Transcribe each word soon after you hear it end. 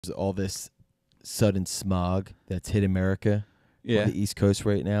all this sudden smog that's hit America on the East Coast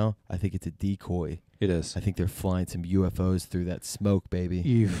right now. I think it's a decoy. It is. I think they're flying some UFOs through that smoke, baby.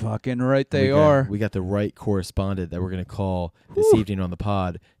 You fucking right they are. We got the right correspondent that we're going to call this evening on the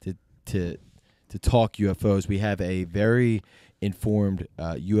pod to talk UFOs. We have a very informed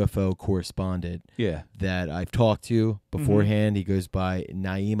UFO correspondent that I've talked to beforehand. He goes by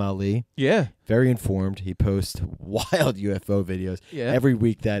Naeem Ali. Yeah. Very informed. He posts wild UFO videos every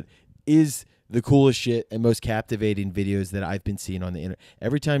week that is the coolest shit and most captivating videos that I've been seeing on the internet.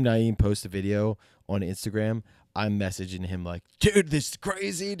 Every time Naeem posts a video on Instagram, I'm messaging him like, dude, this is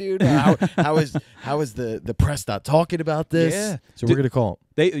crazy, dude. How is the press not talking about this? Yeah. So we're going to call him.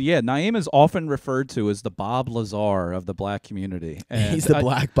 Naeem is often referred to as the Bob Lazar of the black community. And he's the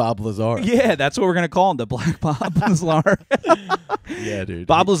Black Bob Lazar. Yeah, that's what we're going to call him, the Black Bob Lazar. Yeah, dude.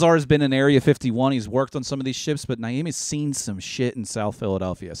 Bob Lazar has been in Area 51. He's worked on some of these ships, but Naeem has seen some shit in South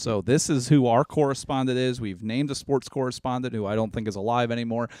Philadelphia. So this is who our correspondent is. We've named a sports correspondent who I don't think is alive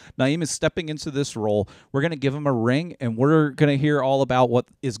anymore. Naeem is stepping into this role. We're going to give him a ring, and we're going to hear all about what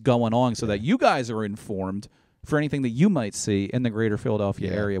is going on so that you guys are informed for anything that you might see in the greater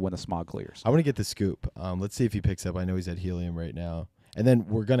Philadelphia area when the smog clears. I want to get the scoop. Let's see if he picks up. I know he's at Helium right now. And then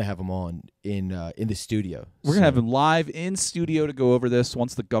we're going to have him on in the studio. We're going to have him live in studio to go over this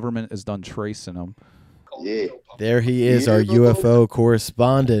once the government is done tracing him. Yeah. There he is, our UFO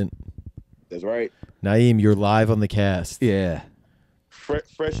correspondent. That's right. Naeem, you're live on the cast. Yeah.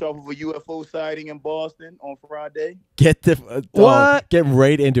 Fresh off of a UFO sighting in Boston on Friday. Get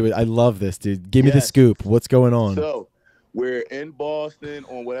right into it. I love this, dude. Give me the scoop. What's going on? So we're in Boston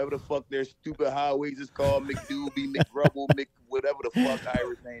on whatever the fuck their stupid highways is called, McDoobie, McRubble, whatever the fuck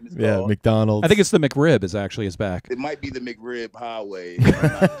Irish name is called. Yeah, McDonald's. I think it's the McRib is actually his back. It might be the McRib Highway. If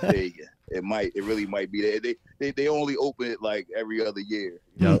I'm not mistaken. It really might be. They only open it like every other year.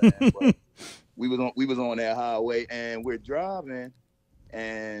 Yeah. We was on that highway and we're driving.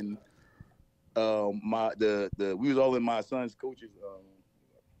 And we was all in my son's coach's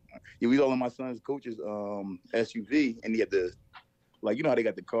we was all in my son's coach's SUV, and he had the, like, you know how they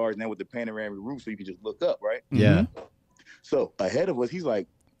got the cars now with the panoramic roof so you can just look up, right? Yeah. So ahead of us, he's like,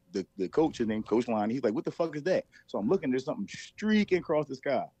 the coach, his name Coach Line, he's like, what the fuck is that? So I'm looking, there's something streaking across the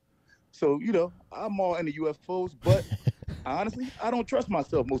sky. So, you know, I'm all into UFOs, but honestly, I don't trust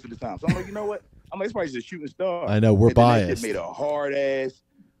myself most of the time. So I'm like, you know what? I'm like, it's probably just a shooting star. I know, we're biased. That shit made a hard ass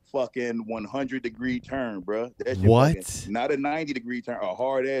fucking 100-degree turn, bro. That shit what? Fucking, not a 90-degree turn, a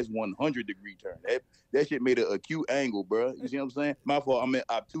hard ass 100-degree turn. That shit made an acute angle, bro. You see what I'm saying? My fault. I meant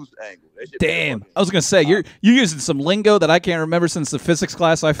obtuse angle. That shit. Damn. I was gonna say you're using some lingo that I can't remember since the physics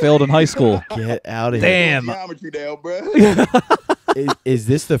class I failed in high school. Get out of here. Damn. Geometry down, bro. Is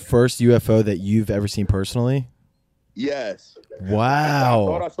this the first UFO that you've ever seen personally? Yes. Wow. I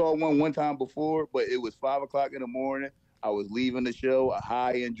thought I saw one time before, but it was 5 o'clock in the morning. I was leaving the show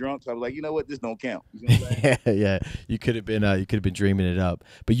high and drunk, so I was like, you know what, this don't count. You know what I'm saying? Yeah. You could have been dreaming it up.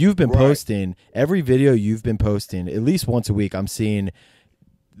 But you've been posting every video you've been posting at least once a week. I'm seeing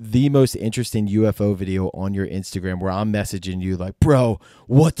the most interesting UFO video on your Instagram where I'm messaging you like, bro,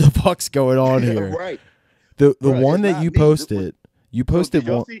 what the fuck's going on here? Right. The one that you posted. You posted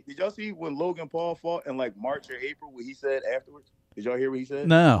one. Did y'all see when Logan Paul fought in like March or April what he said afterwards? Did y'all hear what he said?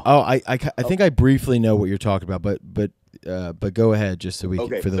 No. Oh, I think I briefly know what you're talking about, but go ahead just so we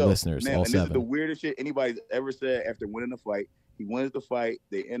can, for the listeners, man, all and seven. This is the weirdest shit anybody's ever said after winning the fight. He wins the fight.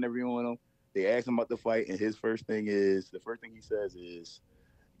 They interviewing him. They ask him about the fight, and the first thing he says is,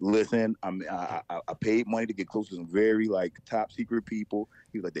 listen, I paid money to get close to some very like top secret people.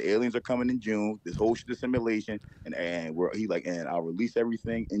 He was like, the aliens are coming in June. This whole shit is simulation, and I'll release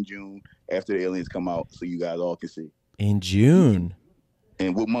everything in June after the aliens come out, so you guys all can see. In June.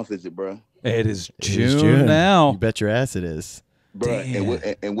 And what month is it, bro? It is June now. You bet your ass it is, bro.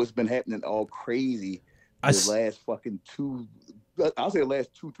 And what's been happening all crazy the last fucking I'll say the last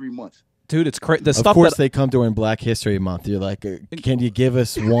 2-3 months. Dude, it's crazy. Of course, they come during Black History Month. You're like, can you give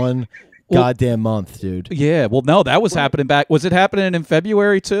us one goddamn month, dude? Yeah. Well, no, that was happening back. Was it happening in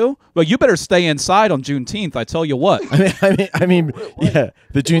February too? Well, you better stay inside on Juneteenth. I tell you what. I mean, yeah,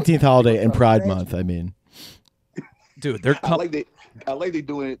 the Juneteenth holiday and Pride Month. I mean, dude, they're I like they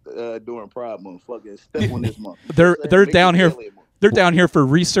doing it during Pride Month. Fucking step on this month. They're down here. They're down here for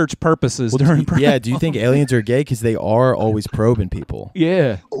research purposes during Pride. Yeah, do you think aliens are gay? Because they are always probing people.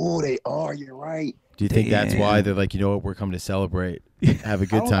 Yeah. Oh, they are. You're right. Do you think that's why they're like, you know what, we're coming to celebrate, have a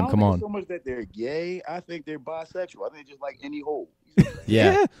good time, come on? So much that they're gay. I think they're bisexual. I think just like any hole.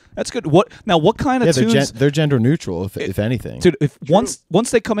 Yeah, that's good. What kind of tunes? They're gender neutral, if anything. Dude,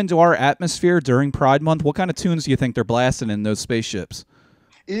 once they come into our atmosphere during Pride Month, what kind of tunes do you think they're blasting in those spaceships?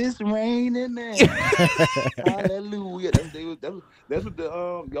 It's raining now. Hallelujah. That's what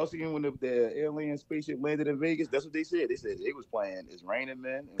the y'all seen when the alien spaceship landed in Vegas. That's what they said. They said it was playing "It's Raining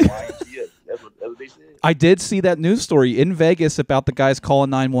Man" and YMCA. That's what they said. I did see that news story in Vegas about the guys calling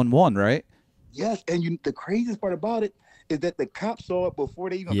 911, right? Yes, and the craziest part about it is that the cops saw it before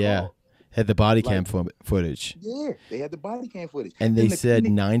they even called. Had the body cam footage. Yeah, they had the body cam footage. And they said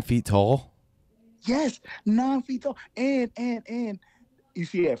 9 feet tall? Yes, 9 feet tall. And you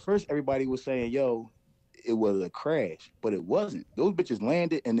see, at first everybody was saying, yo, it was a crash, but it wasn't. Those bitches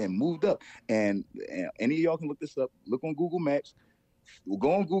landed and then moved up. And any of y'all can look this up. Look on Google Maps. We'll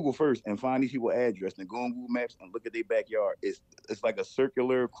go on Google first and find these people's address, and then go on Google Maps and look at their backyard. It's like a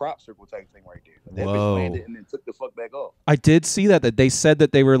circular crop circle type thing right there. That bitch landed and then took the fuck back off. I did see that they said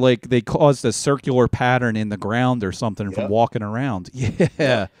that they were like, they caused a circular pattern in the ground or something from walking around.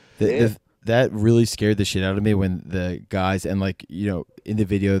 Yeah. That really scared the shit out of me when the guys, and like, you know, in the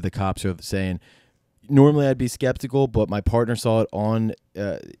video, the cops are saying, normally I'd be skeptical, but my partner saw it on,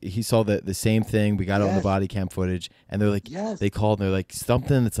 he saw the same thing. We got it on the body cam footage, and they're like, they called and they're like,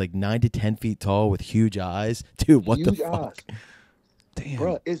 something that's like 9 to 10 feet tall with huge eyes. Dude, what the fuck? Damn.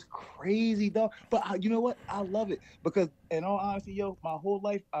 Bro, it's crazy, dog. But you know what? I love it because, in all honesty, yo, my whole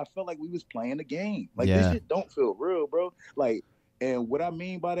life, I felt like we was playing a game. Like, this shit don't feel real, bro. Like, and what I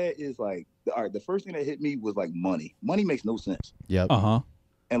mean by that is like, all right, the first thing that hit me was like money. Money makes no sense. Yep.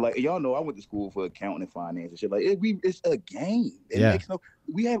 And like, y'all know, I went to school for accounting and finance and shit. Like, it's a game. It makes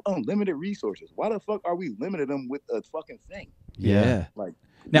we have unlimited resources. Why the fuck are we limiting them with a fucking thing? Yeah. Like,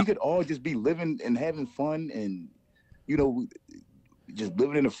 we could all just be living and having fun and, you know, just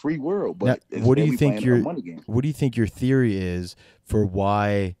living in a free world. But now, what do you think your theory is for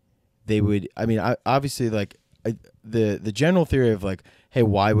why they would? I mean, obviously, like the general theory of like, hey,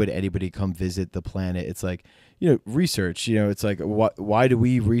 why would anybody come visit the planet? It's like, you know, research. You know, it's like, why do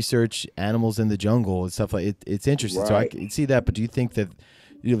we research animals in the jungle and stuff like it? It's interesting. So I can see that. But do you think that,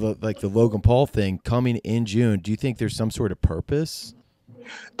 you know, like the Logan Paul thing coming in June? Do you think there's some sort of purpose?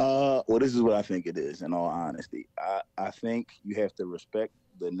 Well, this is what I think it is. In all honesty, I think you have to respect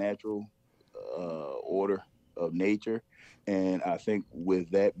the natural order of nature, and I think with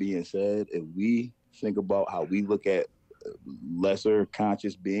that being said, if we think about how we look at lesser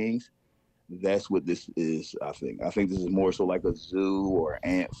conscious beings, that's what this is. I think this is more so like a zoo or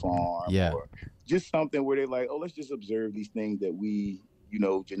ant farm, or just something where they're like, oh, let's just observe these things that we, you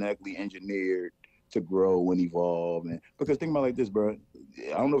know, genetically engineered to grow and evolve. And because think about it like this, bro.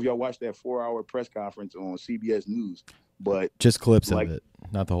 I don't know if y'all watched that 4-hour press conference on CBS News, but just clips of it,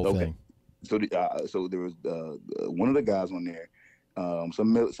 not the whole thing. So, so there was one of the guys on there,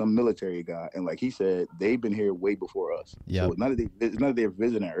 some military guy, and like he said, they've been here way before us. Yeah. So it's not that they're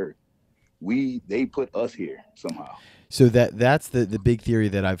visiting Earth. They put us here somehow. So that's the big theory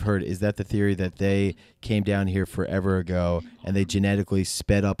that I've heard. Is that the theory that they came down here forever ago and they genetically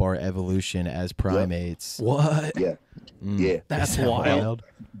sped up our evolution as primates? Yep. What? Yeah. Yeah. That's wild.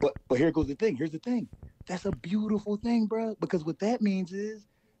 But here goes the thing. Here's the thing. That's a beautiful thing, bro. Because what that means is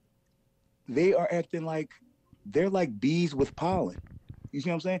they are acting like they're like bees with pollen. You see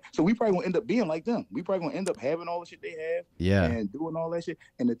what I'm saying? So we probably gonna end up being like them. We probably gonna end up having all the shit they have, and doing all that shit.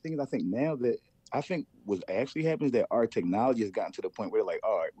 And the thing is, I think now that what's actually happening is that our technology has gotten to the point where they're like,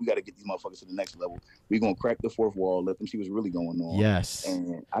 all right, we got to get these motherfuckers to the next level. We're gonna crack the fourth wall, let them see what's really going on. Yes.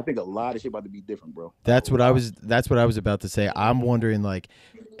 And I think a lot of shit about to be different, bro. That's what I was about to say. I'm wondering, like,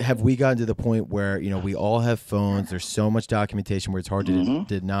 have we gotten to the point where, you know, we all have phones, there's so much documentation where it's hard to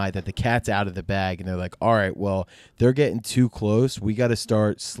deny that the cat's out of the bag, and they're like, all right, well, they're getting too close. We got to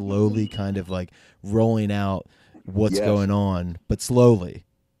start slowly kind of like rolling out what's going on, but slowly.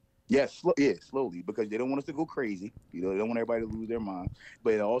 Yes, slowly, because they don't want us to go crazy. You know, they don't want everybody to lose their mind,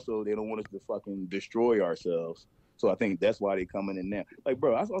 but also they don't want us to fucking destroy ourselves. So I think that's why they coming in now. Like,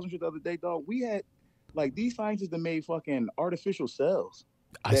 bro, I saw some shit the other day, dog. We had, like, these scientists that made fucking artificial cells.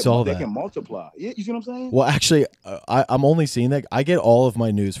 I saw that. They can multiply. Yeah, you see what I'm saying? Well, actually, I'm only seeing that. I get all of my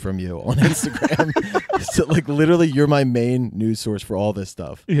news from you on Instagram. So, like, literally, you're my main news source for all this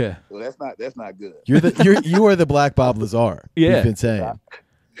stuff. Yeah. Well, that's not good. You are the Black Bob Lazar. Yeah. You've been saying.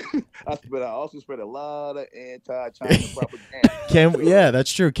 But I also spread a lot of anti-China propaganda. Yeah,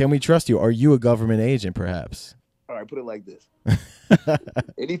 that's true. Can we trust you? Are you a government agent, perhaps? All right, put it like this.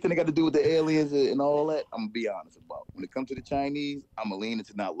 Anything that got to do with the aliens and all that, I'm gonna be honest about. When it comes to the Chinese, I'm gonna lean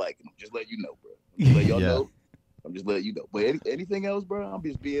into not liking them. Just let you know, bro. Let y'all know. I'm just letting you know. But anything else, bro, I'm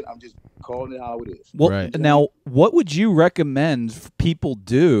just calling it how it is. Well, Right. now, what would you recommend people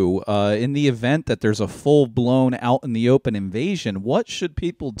do in the event that there's a full-blown out-in-the-open invasion? What should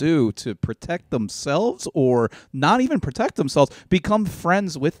people do to protect themselves, or not even protect themselves, become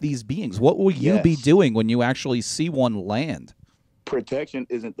friends with these beings? What will you be doing when you actually see one land? Protection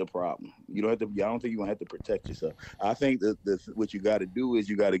isn't the problem. You don't have to. I don't think you're gonna have to protect yourself. I think that what you got to do is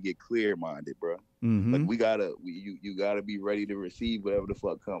you got to get clear-minded, bro. Mm-hmm. Like you gotta be ready to receive whatever the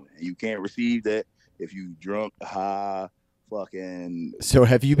fuck coming, and you can't receive that if you drunk, high, fucking. So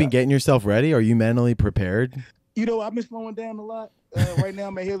have you been getting yourself ready? Are you mentally prepared? You know, I've been slowing down a lot. Right now,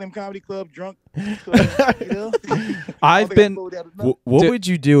 I'm at Helium Comedy Club, drunk. So, you know? I've been. What would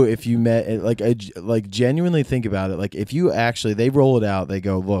you do if you met, like genuinely think about it? Like if you actually, they roll it out, they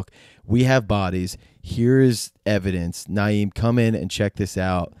go, look, we have bodies. Here is evidence. Naeem, come in and check this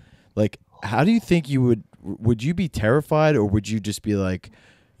out. Like, how do you think you would you be terrified, or would you just be like,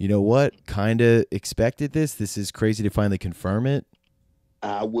 you know what, kind of expected this? This is crazy to finally confirm it.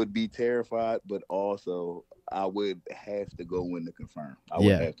 I would be terrified, but also I would have to go in to confirm. I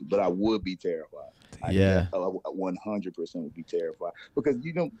would have to, but I would be terrified. I 100% would be terrified, because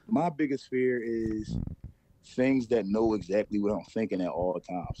you know my biggest fear is things that know exactly what I'm thinking at all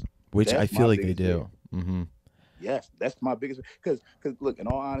times. Which I feel like they do. Mm-hmm. Yes, that's my biggest, because look, in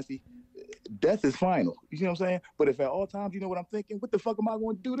all honesty, death is final. You see what I'm saying? But if at all times you know what I'm thinking, what the fuck am I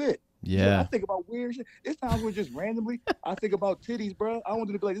going to do then? Yeah. You know, I think about weird shit. It's times where just randomly I think about titties, bro. I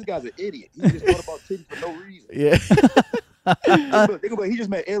want to be like, this guy's an idiot. He just thought about titties for no reason. Yeah. He just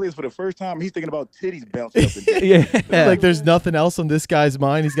met aliens for the first time. He's thinking about titties bouncing up and down. Yeah. Like there's nothing else on this guy's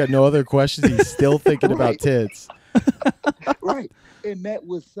mind. He's got no other questions. He's still thinking about tits. Right. And that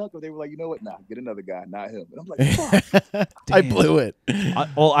would suck if they were like, you know what? Nah, get another guy, not him. And I'm like, fuck. I blew it.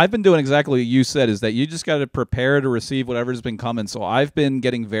 Well, I've been doing exactly what you said, is that you just got to prepare to receive whatever's been coming. So I've been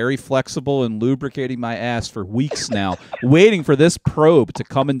getting very flexible and lubricating my ass for weeks now, waiting for this probe to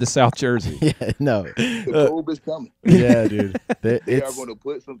come into South Jersey. Yeah, no. The probe is coming. Yeah, dude. They are going to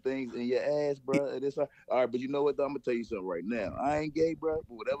put some things in your ass, bro. And it's like, all right, but you know what, though? I'm going to tell you something right now. I ain't gay, bro,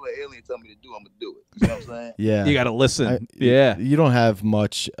 but whatever alien tell me to do, I'm going to do it. You know what I'm saying? Yeah. You got to listen. You don't have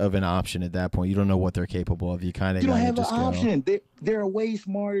much of an option at that point. You don't know what they're capable of. You kind of don't have just an option. They're a way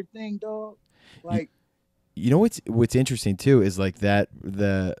smarter thing, dog. Like, you know what's interesting too is like that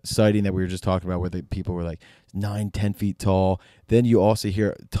the sighting that we were just talking about, where the people were like 9-10 feet tall. Then you also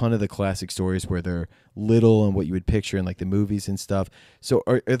hear a ton of the classic stories where they're little and what you would picture in like the movies and stuff. So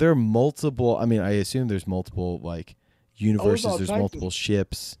are there multiple? I mean, I assume there's multiple like universes. There's multiple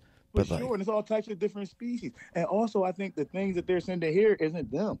ships. But sure, and it's all types of different species. And also, I think the things that they're sending here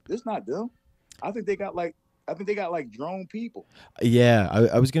isn't them. It's not them. I think they got like drone people. Yeah,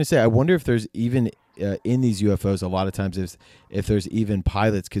 I was gonna say, I wonder if there's even in these UFOs a lot of times if there's even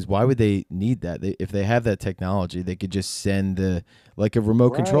pilots, because why would they need that? If they have that technology, they could just send a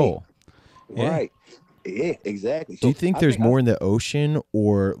remote control. Right. Yeah, exactly. Do you think there's more in the ocean,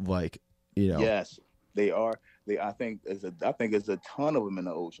 or like, you know? Yes, they are. I think there's a ton of them in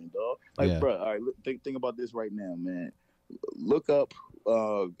the ocean, dog. Like, bro, all right, think about this right now, man. Look up,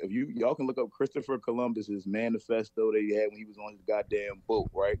 if y'all can look up Christopher Columbus's manifesto that he had when he was on his goddamn boat,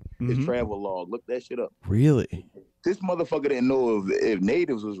 right? Mm-hmm. His travel log. Look that shit up. Really? This motherfucker didn't know if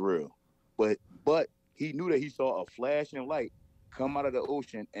natives was real, but he knew that he saw a flashing light come out of the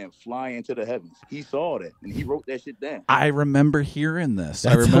ocean and fly into the heavens. He saw that, and he wrote that shit down. I remember hearing this.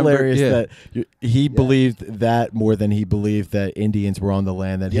 That's hilarious that he believed that more than he believed that Indians were on the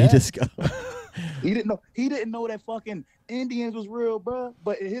land that he discovered. He didn't know that fucking Indians was real, bro.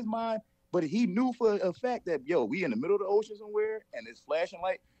 But in his mind, he knew for a fact that, we in the middle of the ocean somewhere, and this flashing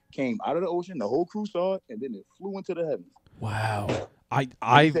light came out of the ocean. The whole crew saw it, and then it flew into the heavens. Wow. He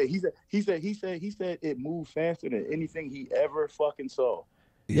said it moved faster than anything he ever fucking saw.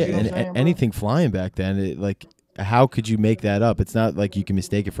 Yeah, and anything flying back then, how could you make that up? It's not like you can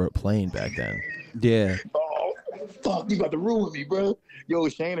mistake it for a plane back then. Yeah. Oh, fuck, you about to ruin me, bro. Yo,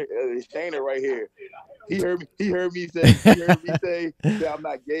 Shayna right here. He heard me say I'm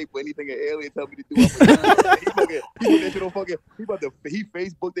not gay, but anything an alien tell me to do, he Facebooked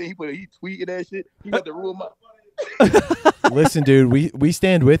it, he tweeted that shit. He about to ruin my. Listen, dude, we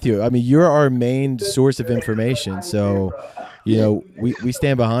stand with you. I mean, you're our main source of information, so we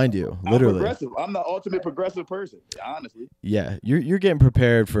stand behind you. Literally, I'm the ultimate progressive person, honestly. Yeah, you're getting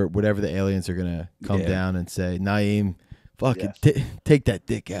prepared for whatever the aliens are gonna come down and say. Naeem, fucking take that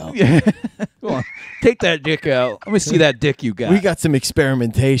dick out. Yeah. Come on, take that dick out. Let me see that dick you got. We got some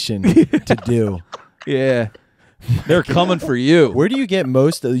experimentation to do. Yeah. They're coming for you. Where do you get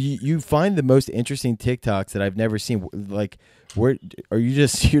most of you find the most interesting TikToks that I've never seen? Like, where are you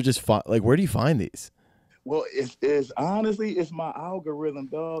just like, where do you find these? Well, it's honestly, it's my algorithm,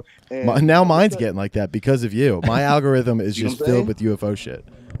 dog. And now mine's getting like that because of you. My algorithm is just filled with UFO shit,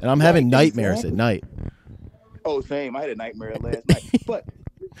 and I'm having nightmares at night. Oh, same. I had a nightmare last night. But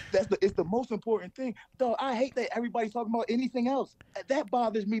it's the most important thing, dog. I hate that everybody's talking about anything else. That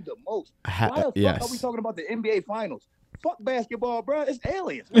bothers me the most. Why the fuck are we talking about the NBA Finals? Fuck basketball, bro. It's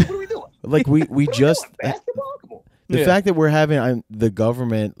aliens. What are we doing? Like we just basketball. Come on. The fact that we're having the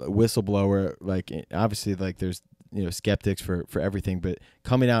government whistleblower, like, obviously, like, there's, you know, skeptics for everything, but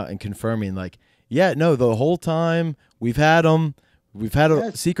coming out and confirming, like, yeah, no, the whole time we've had them, we've had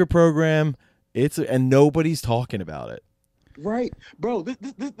a secret program, and nobody's talking about it. Right, bro. This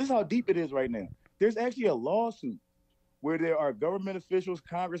is how deep it is right now. There's actually a lawsuit where there are government officials,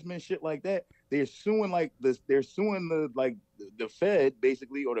 congressmen, shit like that. They're suing they're suing the Fed,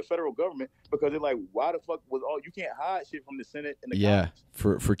 basically, or the federal government, because they're like, why the fuck was you can't hide shit from the Senate and the Congress.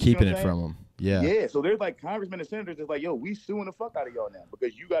 for keeping it from them. Yeah. So there's like congressmen and senators that's like, yo, we suing the fuck out of y'all now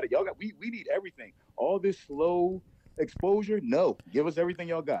because we need everything. All this slow exposure, no, give us everything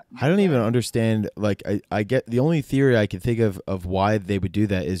y'all got. I don't even understand. Like, I get the only theory I can think of why they would do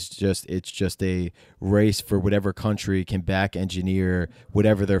that is it's just a race for whatever country can back engineer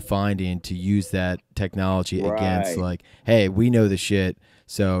whatever they're finding to use that technology against, like, hey, we know the shit,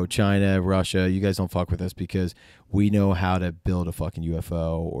 so China, Russia, you guys don't fuck with us because we know how to build a fucking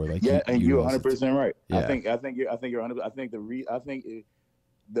UFO or like. Yeah, and you're 100% right. Yeah. I think you're 100%. I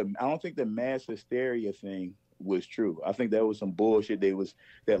don't think the mass hysteria thing was true. I think that was some bullshit.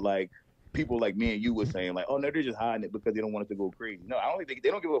 That like people like me and you were saying, like, oh no, they're just hiding it because they don't want it to go crazy. No, I don't think they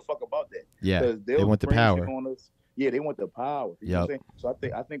don't give a fuck about that. Yeah, they want the power. On us. Yeah, they want the power. You know what I'm saying? So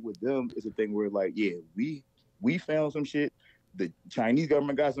I think with them it's a thing where, like, yeah, we found some shit. The Chinese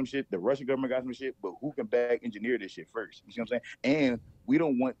government got some shit. The Russian government got some shit. But who can back engineer this shit first? You see what I'm saying? And we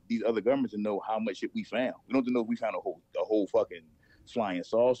don't want these other governments to know how much shit we found. We don't know if we found a whole fucking flying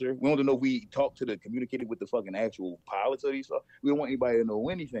saucer. We don't know if we communicated with the fucking actual pilots of these stuff. We don't want anybody to know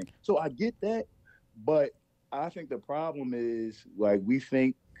anything. So I get that, but I think the problem is, like, we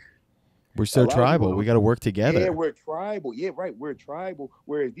think we're so tribal. We got to work together. Yeah, we're tribal. Yeah, right. We're tribal.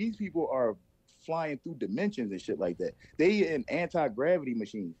 Whereas these people are flying through dimensions and shit like that. They in anti-gravity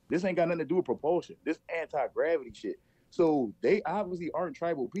machines. This ain't got nothing to do with propulsion. This anti-gravity shit. So they obviously aren't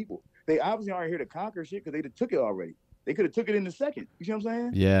tribal people. They obviously aren't here to conquer shit because they took it already. They could have took it in a second. You see what I'm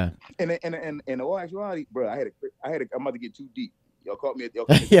saying? Yeah. And in all actuality, bro, I'm about to get too deep. Y'all caught me.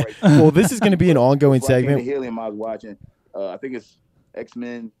 Yeah. Right. Well, this is going to be an ongoing segment. The Helium I was watching. I think it's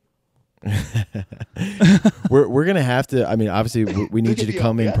X-Men. We're gonna have to. I mean, obviously, we need you to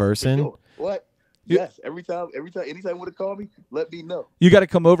come in person. Sure. What? Yes. Anytime you want to call me, let me know. You got to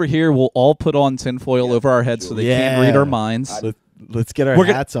come over here. We'll all put on tinfoil over our heads so they can't read our minds. Let's get our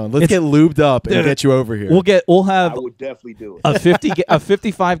hats on. Let's get lubed up and get you over here. We'll have. I would definitely do it. A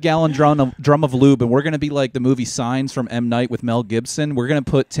 55-gallon drum of lube, and we're gonna be like the movie Signs from M. Night with Mel Gibson. We're gonna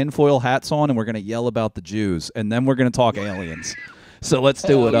put tinfoil hats on, and we're gonna yell about the Jews, and then we're gonna talk aliens. So let's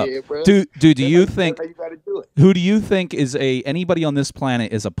do it up. Yeah, do you think? Who do you think is anybody on this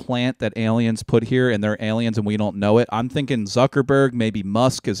planet is a plant that aliens put here and they're aliens and we don't know it? I'm thinking Zuckerberg, maybe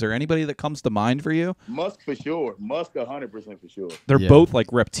Musk. Is there anybody that comes to mind for you? Musk for sure. Musk 100% for sure. They're both like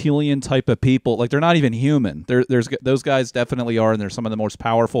reptilian type of people. Like, they're not even human. There's those guys definitely are, and they're some of the most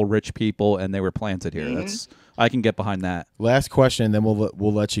powerful rich people, and they were planted here. Mm-hmm. I can get behind that. Last question, then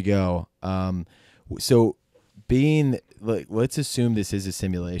we'll let you go. So being like, let's assume this is a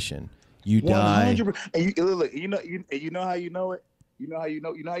simmission. You die. 100%. And you know how you know it. You know how you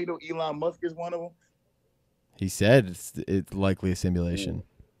know Elon Musk is one of them. He said it's likely a simulation.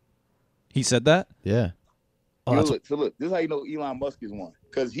 He said that. Yeah. Oh, so look. This is how you know Elon Musk is one,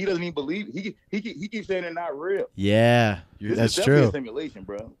 because he doesn't even believe. He keeps saying they're not real. Yeah, that's true. A simulation,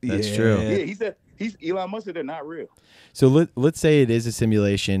 bro. That's true. Yeah, he said Elon Musk said they're not real. So let's say it is a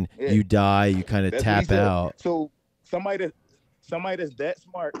simulation. Yeah. You die. You kind of tap out. So somebody that's that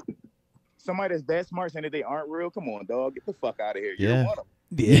smart saying that they aren't real. Come on, dog, get the fuck out of here. You're one of them.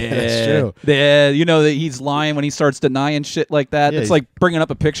 Yeah, that's true. Yeah, you know that he's lying when he starts denying shit like that. Yeah, it's like bringing up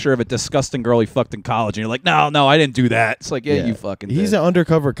a picture of a disgusting girl he fucked in college, and you're like, no, I didn't do that. It's like, yeah. You fucking did. He's an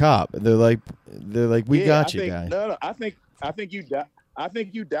undercover cop. They're like, we got you, guy. No, I think you die. I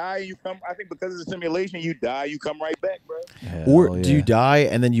think you die. You come. I think because of the simulation, you die. You come right back, bro. Or do you die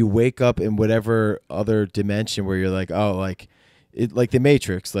and then you wake up in whatever other dimension where you're like, oh, like the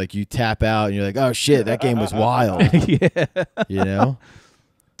Matrix, like you tap out and you're like, oh shit, that game was wild. Yeah, you know.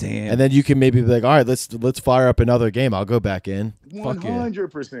 Damn. And then you can maybe be like, all right, let's fire up another game. I'll go back in.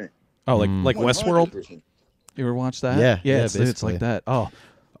 100%. Oh, like Westworld? 100%. You ever watch that? Yeah, it's like basically. that. Oh,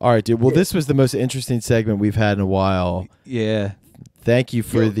 all right, dude. Well, this was the most interesting segment we've had in a while. yeah. Thank you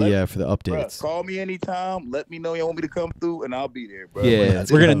for the Bruh, updates. call me anytime. Let me know you want me to come through, and I'll be there, bro. Yeah,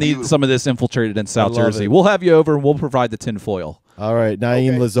 we're gonna need some of this infiltrated in South love Jersey. it. We'll have you over, and we'll provide the tinfoil. All right, Naeem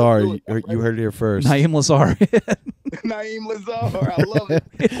Okay, Lazar, let's do it. you heard it here first. Naeem Lazar. Naeem Lazar, I love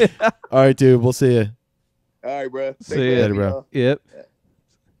it. All right, dude. We'll see you. All right, bro. See ya. Later, bro. Yep.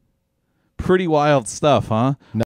 Pretty wild stuff, huh?